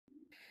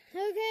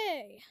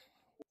Okay.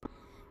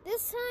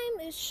 This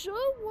time it should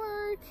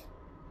work.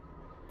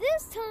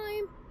 This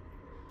time,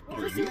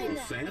 Are you a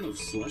fan of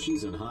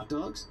slushies and hot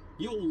dogs?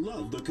 You'll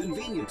love the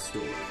convenience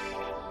store.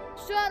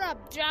 Shut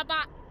up,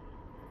 Jabba.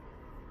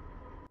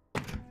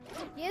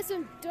 Yes,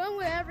 I'm done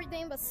with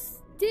everything, but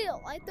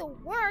still, I have to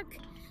work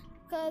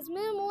because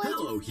minimum wage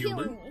Hello, is killing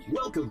human. me.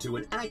 Welcome to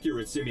an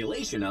accurate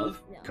simulation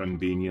of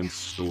Convenience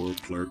store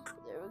clerk.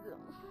 There we go.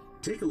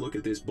 Take a look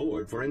at this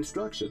board for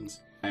instructions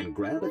and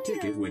grab a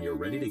ticket when you're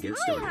ready to get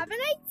started. I have an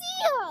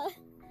idea.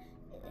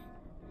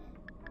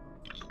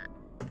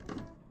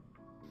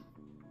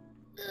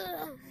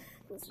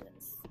 What's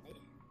this?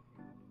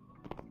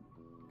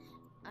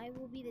 I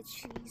will be the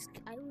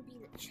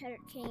cheddar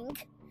king.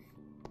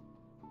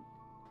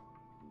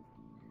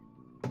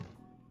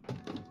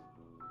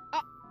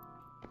 Oh,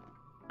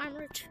 I'm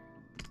rich.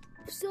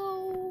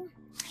 So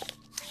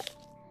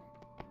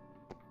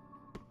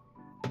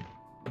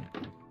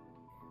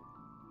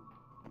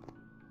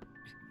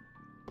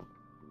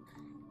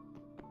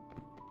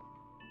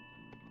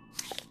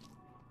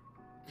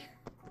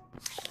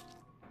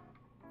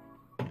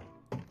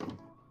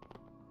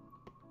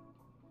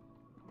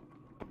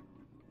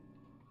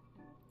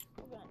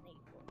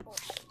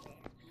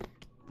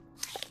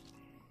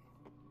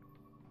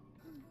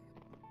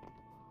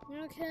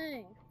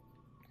okay.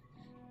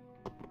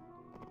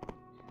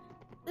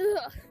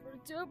 Ugh, we're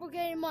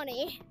duplicating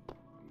money.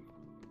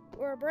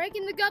 We're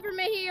breaking the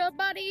government here,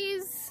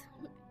 buddies.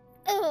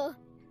 Ugh.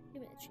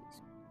 Give me the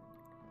cheese.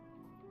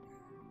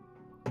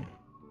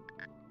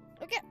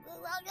 Okay.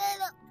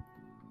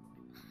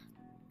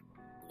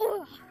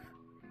 Ugh.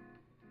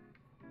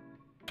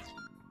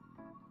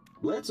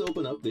 Let's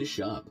open up this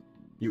shop.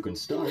 You can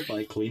start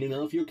by cleaning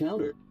off your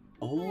counter.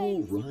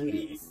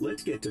 Alrighty,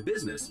 let's get to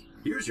business.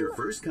 Here's your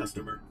first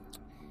customer.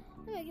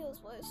 I'm gonna kill this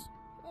place.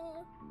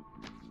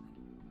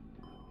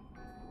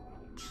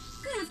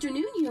 Good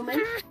afternoon,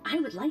 human. I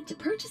would like to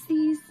purchase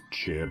these.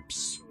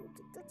 Chips.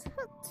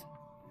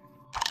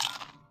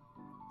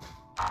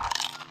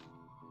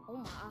 Oh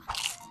my.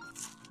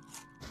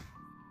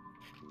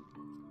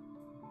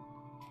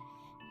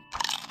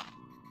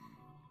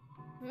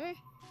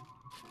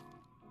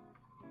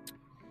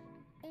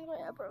 Anyway,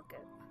 I broke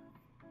it.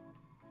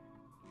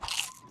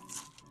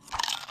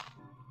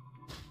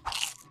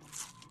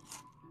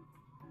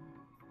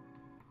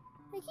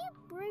 I keep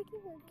breaking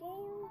the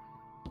game.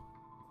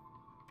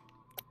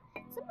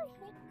 Somebody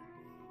hit.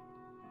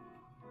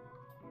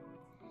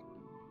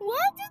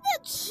 Where did the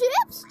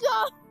chips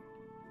go?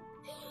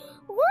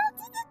 Where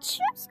did the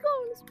chips go?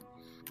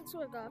 I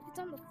swear to God, it's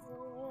on the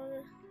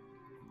floor.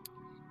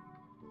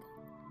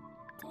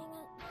 Dang it.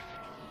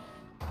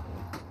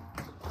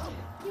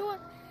 You know what?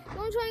 You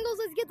want triangles?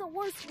 Let's get the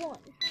worst one.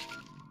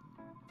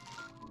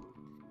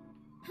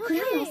 Could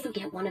I also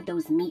get one of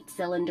those meat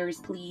cylinders,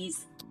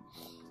 please?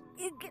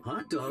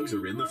 Hot dogs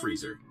are in the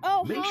freezer.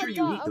 Oh, Make sure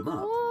you heat them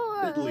up,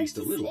 at least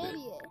a little bit.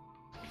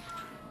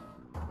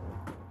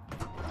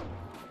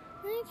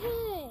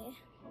 Okay.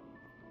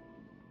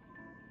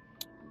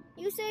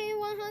 You say you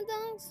want hot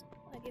dogs?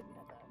 I'll give you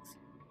hot dogs.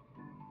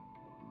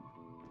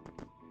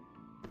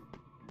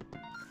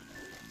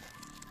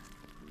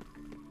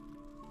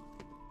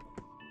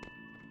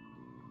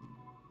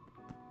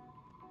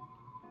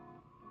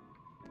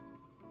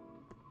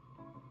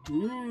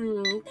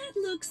 That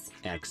looks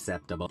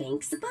Acceptable.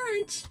 Thanks a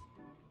bunch.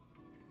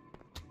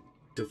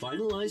 To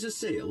finalize a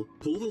sale,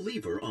 pull the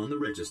lever on the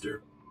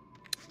register.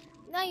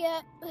 Not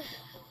yet.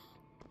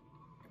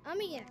 I'm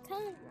gonna get a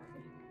ton of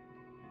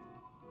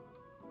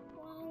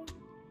one. 1,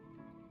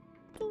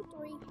 2,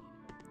 3,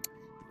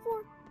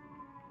 4.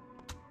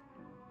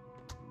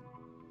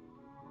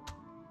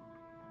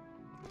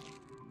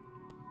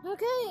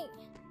 Okay.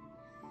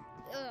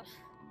 I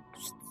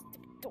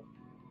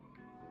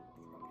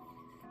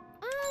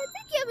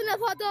think you have enough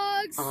hot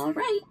dogs. All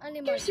right. I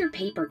need Here's money. your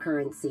paper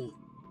currency.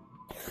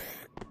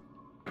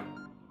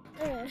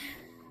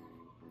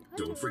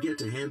 Don't forget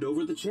to hand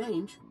over the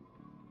change.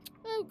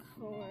 Of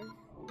course.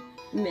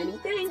 Many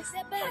thanks.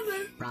 Step back. Have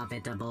a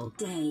profitable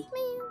day.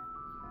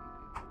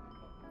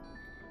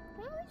 Why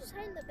don't we just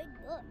hide the big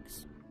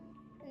books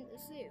in the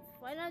safe?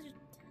 Why not just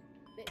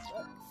big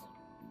books?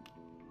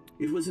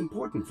 It was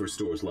important for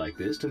stores like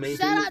this to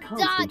maintain Shut a up,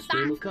 constant Dad.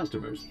 stream of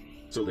customers,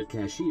 so that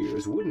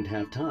cashiers wouldn't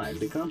have time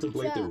to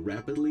contemplate Shut their up.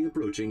 rapidly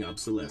approaching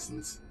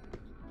obsolescence.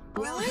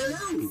 Well,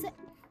 hello!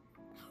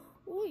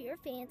 Oh, you're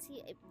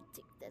fancy. I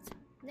take that.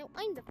 No,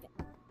 I'm the fan.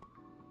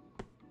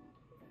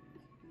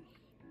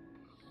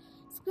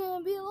 It's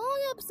gonna be a long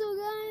episode,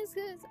 guys,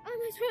 because I'm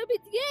gonna try to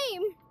beat the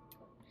game.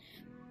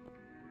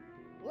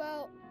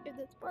 Well, if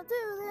that's part 2,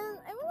 then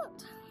I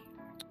won't.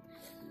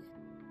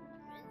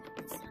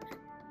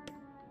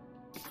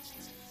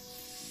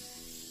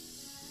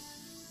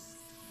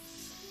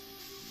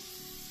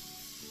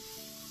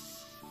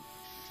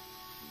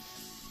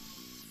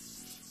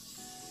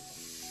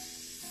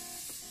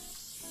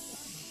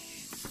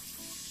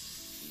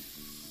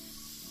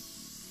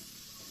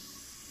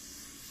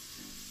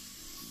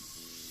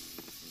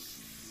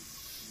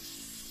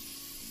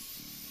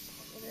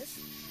 This.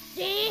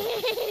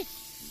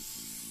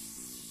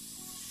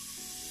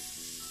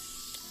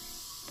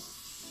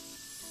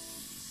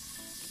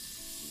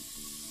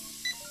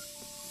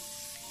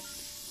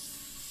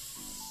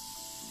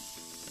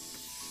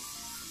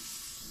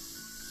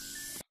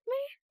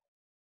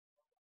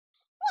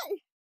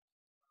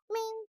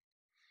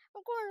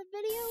 Record a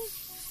video.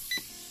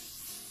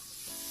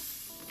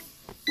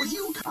 With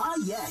you? Ah,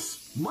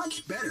 yes.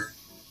 Much better.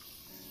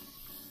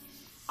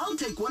 I'll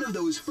take one of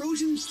those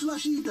frozen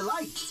slushy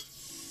delights.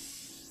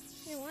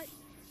 You know what?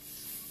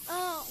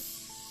 Oh.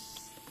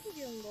 I'm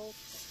doing both.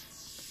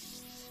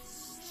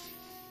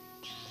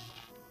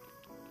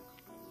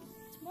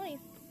 It's money.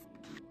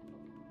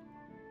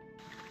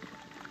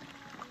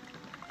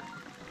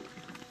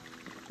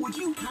 Would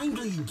you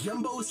kindly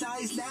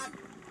jumbo-size that?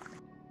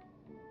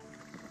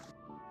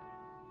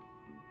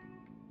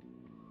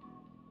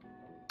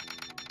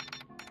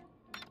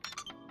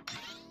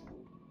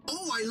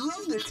 Oh, I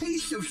love the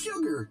taste of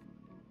sugar.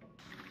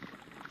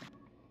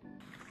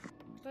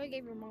 I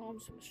gave your mom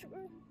some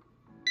sugar.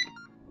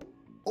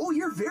 Oh,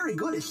 you're very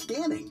good at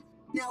scanning.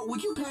 Now,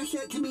 would you pass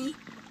that to me?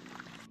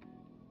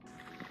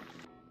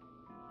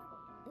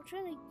 I'm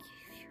trying to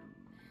give you.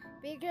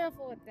 Be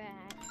careful with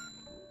that.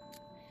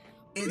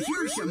 And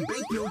here's some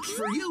banknotes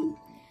for you.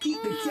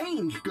 Keep the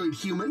change, good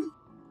human.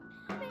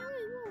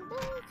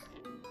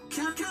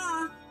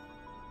 Ta-ta!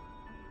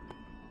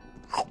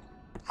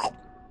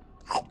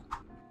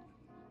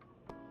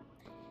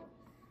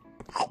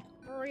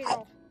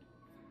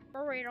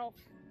 Burrito.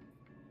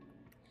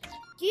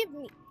 Give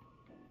me.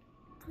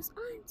 Because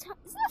I'm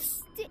is that a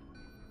stick?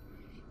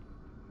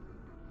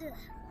 Ugh.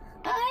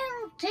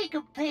 I'll take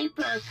a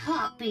paper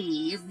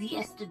copy of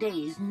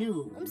yesterday's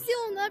news. I'm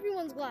stealing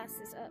everyone's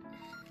glasses up.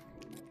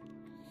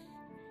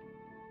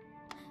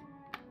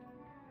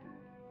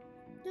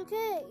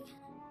 Okay.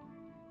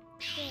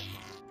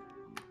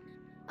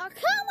 Oh,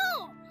 come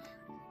on!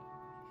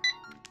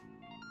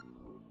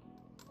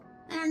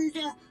 And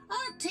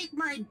I'll take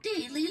my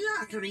daily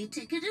lottery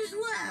ticket as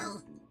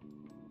well.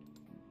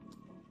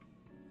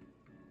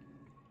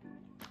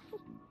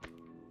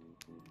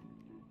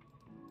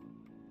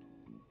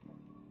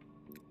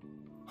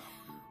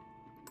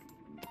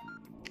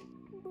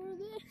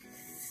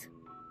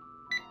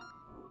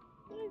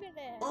 Look at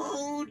that.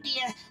 Oh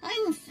dear,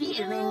 I'm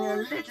feeling a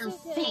little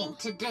faint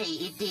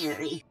today,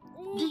 dearie.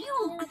 Do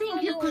you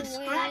think you could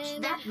scratch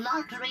that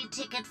lottery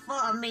ticket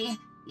for me?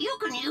 You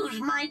can use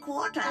my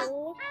quarter.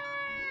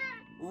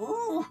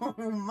 Oh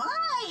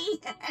my!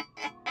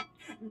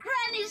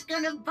 Granny's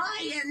gonna buy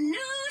a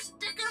new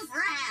stick of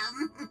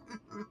RAM.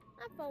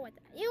 I'm fine with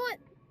that. You know what?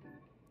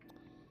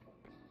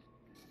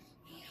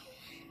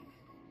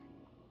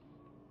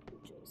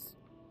 Just...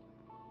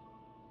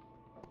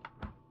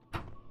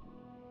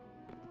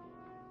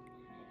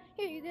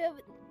 Here you go.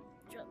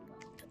 Drop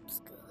off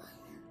Pipsqueak.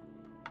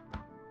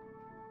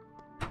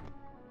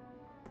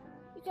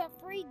 You got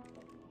free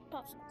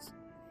popsicles.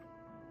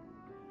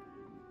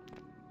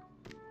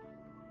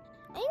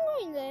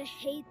 I'm going to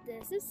hate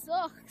this. This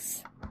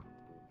sucks.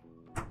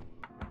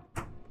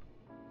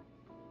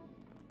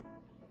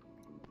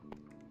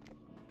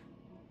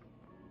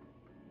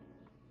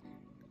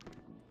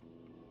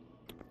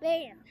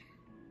 There.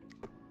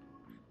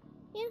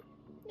 Yeah,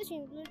 this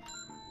seems good.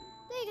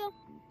 There you go.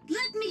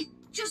 Let me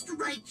just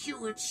write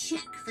you a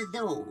check for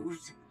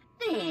those.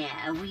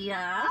 There we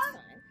are. That's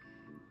fine.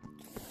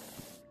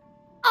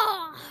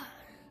 Ah!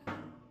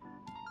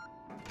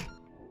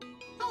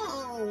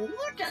 Oh,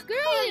 what a Screw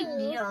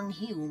kind you. young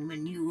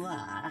human you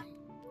are.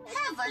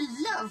 Have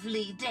a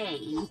lovely day.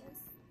 You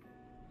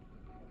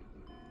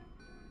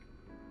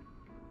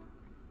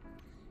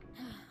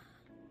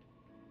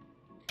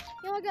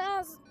know what,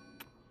 guys?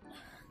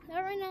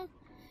 Right now,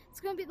 it's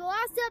gonna be the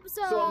last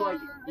episode. So I'm like,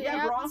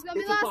 yeah, bro, it's gonna be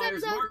it's the a last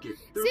buyer's episode. market.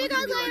 They're See you guys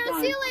looking at me later.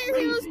 like See you I'm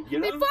later. crazy, you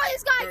know? Before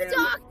this guy can And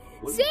talk.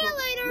 what do See you you call-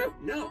 later.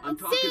 No, I'm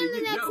talking See you in to the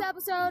you. next No,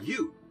 episode.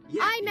 You.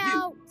 Yeah, I'm you.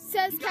 out,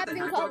 says You got the Captain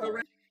hot dog Cole. already?